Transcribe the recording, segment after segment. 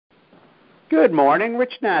Good morning.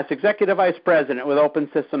 Rich Nass, Executive Vice President with Open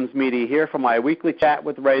Systems Media, here for my weekly chat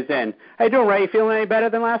with Ray Zinn. How you doing, Ray? You feeling any better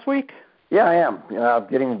than last week? Yeah, I am.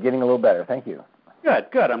 Getting a little better. Thank you.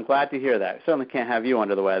 Good. I'm glad to hear that. Certainly can't have you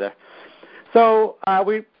under the weather. So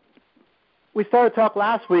we started to talk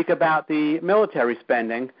last week about the military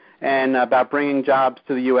spending and about bringing jobs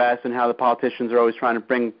to the U.S. and how the politicians are always trying to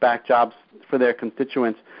bring back jobs for their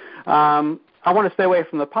constituents. I want to stay away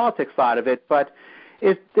from the politics side of it, but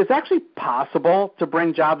is it actually possible to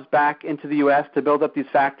bring jobs back into the U.S. to build up these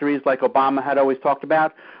factories like Obama had always talked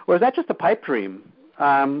about, or is that just a pipe dream?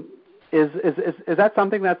 Is that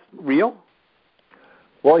something that's real?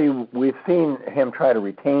 Well, we've seen him try to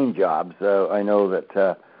retain jobs. I know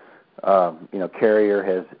that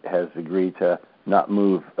Carrier has agreed to not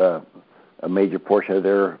move a major portion of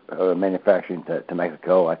their manufacturing to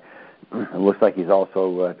Mexico. It looks like he's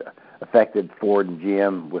also affected Ford and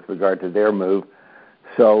GM with regard to their move.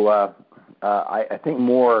 So I think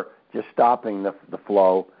more just stopping the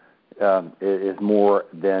flow is more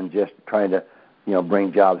than just trying to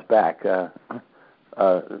bring jobs back. I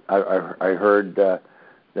heard that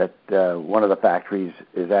one of the factories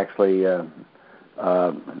is actually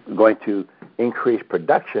going to increase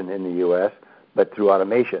production in the U.S., but through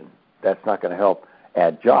automation. That's not going to help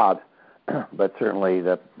add jobs, but certainly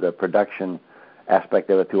the production aspect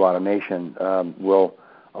of it through automation will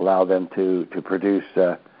allow them to produce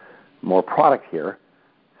more product here.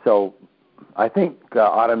 So I think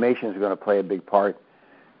automation is going to play a big part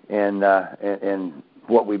in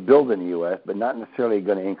what we build in the U.S., but not necessarily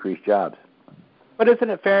going to increase jobs. But isn't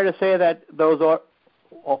it fair to say that those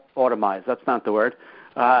automated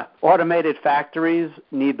factories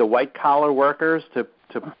need the white-collar workers to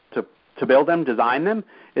build them, design them?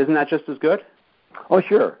 Isn't that just as good? Oh,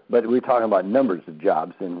 sure, but we're talking about numbers of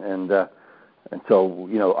jobs, and so,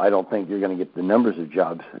 I don't think you're going to get the numbers of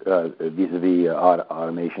jobs vis-a-vis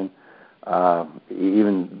automation.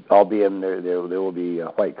 Even, albeit there will be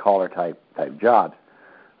white-collar type jobs.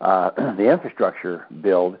 The infrastructure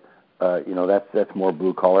build, that's more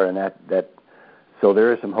blue-collar, and that so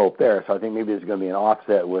there is some hope there. So I think maybe there's going to be an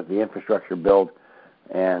offset with the infrastructure build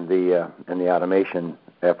and the automation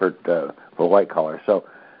effort for white-collar. So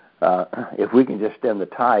if we can just stem the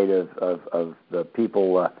tide of the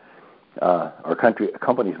people or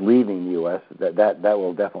companies leaving the U.S., that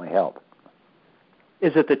will definitely help.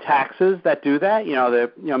 Is it the taxes that do that?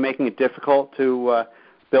 They're making it difficult to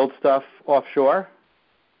build stuff offshore?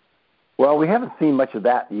 Well, we haven't seen much of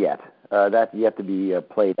that yet. That's yet to be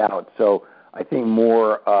played out. So I think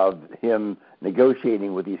more of him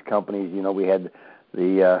negotiating with these companies. We had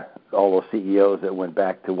all those CEOs that went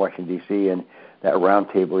back to Washington, D.C., and that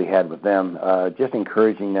roundtable he had with them, just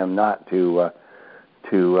encouraging them not to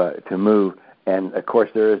move. And of course,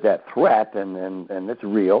 there is that threat, and it's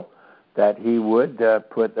real, that he would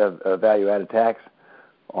put a value-added tax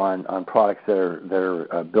on products that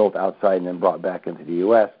are built outside and then brought back into the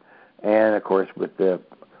U.S. And of course, with the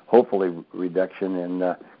hopefully reduction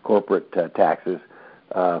in corporate taxes,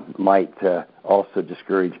 might also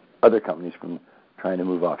discourage other companies from trying to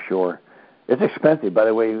move offshore. It's expensive, by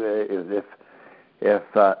the way. If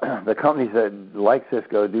the companies that like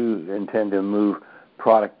Cisco do intend to move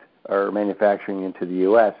product or manufacturing into the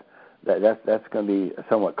U.S., that's going to be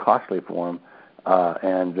somewhat costly for them,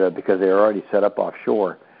 and because they're already set up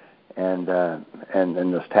offshore, and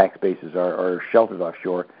those tax bases are sheltered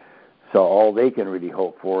offshore. So all they can really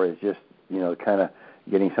hope for is just kind of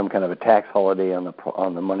getting some kind of a tax holiday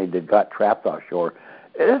on the money that got trapped offshore.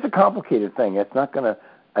 It's a complicated thing. It's not going to,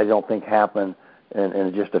 I don't think, happen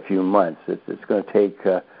in just a few months. It's going to take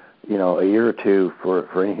a year or two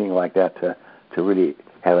for anything like that to really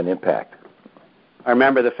have an impact. I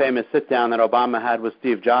remember the famous sit-down that Obama had with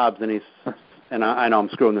Steve Jobs, and I know I'm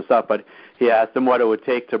screwing this up, but he asked him what it would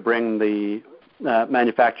take to bring the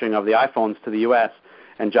manufacturing of the iPhones to the U.S.,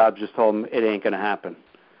 and Jobs just told him it ain't going to happen.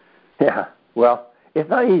 Yeah, well, it's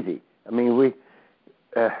not easy. I mean, we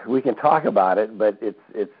can talk about it, but it's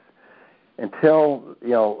until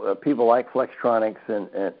people like Flextronics and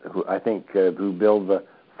who I think who build the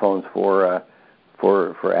phones for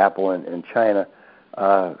Apple in China.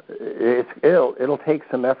 It'll take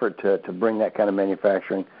some effort to bring that kind of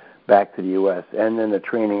manufacturing back to the U.S. and then the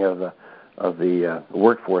training of the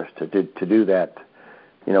workforce to do that.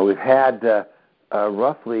 We've had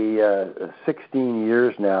roughly 16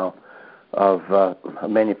 years now of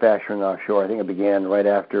manufacturing offshore. I think it began right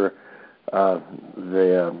after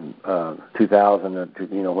the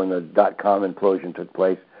 2000, when the dot-com implosion took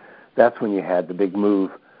place. That's when you had the big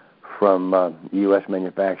move from U.S.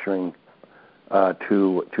 manufacturing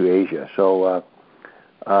to Asia. So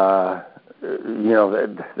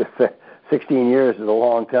the 16 years is a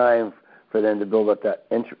long time for them to build up that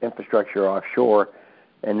infrastructure offshore,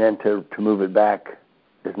 and then to move it back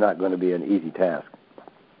is not going to be an easy task.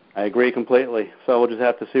 I agree completely. So we'll just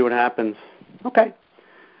have to see what happens. Okay.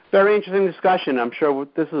 Very interesting discussion. I'm sure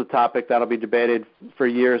this is a topic that'll be debated for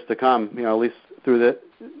years to come, at least through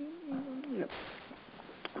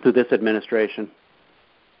this administration.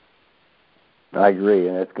 I agree,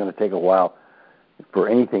 and it's going to take a while for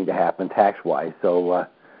anything to happen tax-wise. So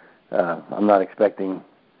I'm not expecting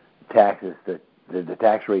the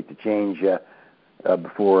tax rate to change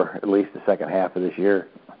before at least the second half of this year.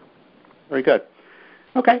 Very good.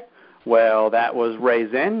 Okay. Well, that was Ray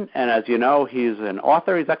Zinn, and as you know, he's an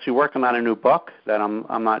author. He's actually working on a new book that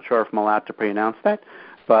I'm not sure if I'm allowed to pre-announce that,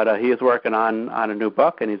 but he is working on a new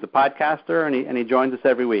book, and he's a podcaster, and he joins us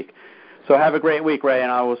every week. So have a great week, Ray,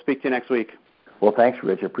 and I will speak to you next week. Well, thanks,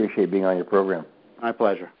 Rich. I appreciate being on your program. My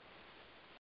pleasure.